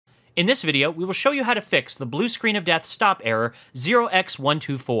In this video, we will show you how to fix the blue screen of death stop error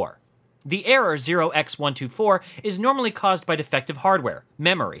 0x124. The error 0x124 is normally caused by defective hardware,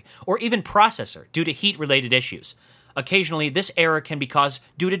 memory, or even processor due to heat-related issues. Occasionally, this error can be caused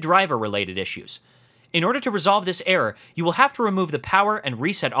due to driver-related issues. In order to resolve this error, you will have to remove the power and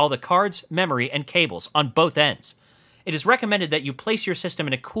reset all the cards, memory, and cables on both ends. It is recommended that you place your system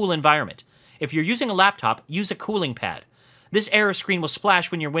in a cool environment. If you're using a laptop, use a cooling pad. This error screen will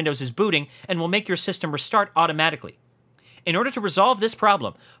splash when your Windows is booting and will make your system restart automatically. In order to resolve this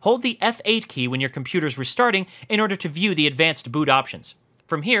problem, hold the F8 key when your computer is restarting in order to view the advanced boot options.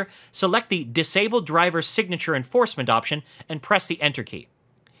 From here, select the Disable Driver Signature Enforcement option and press the Enter key.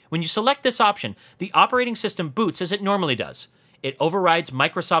 When you select this option, the operating system boots as it normally does. It overrides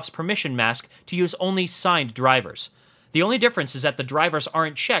Microsoft's permission mask to use only signed drivers. The only difference is that the drivers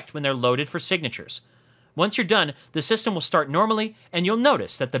aren't checked when they're loaded for signatures. Once you're done, the system will start normally, and you'll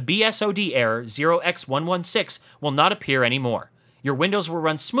notice that the BSOD error 0x116 will not appear anymore. Your Windows will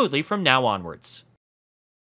run smoothly from now onwards.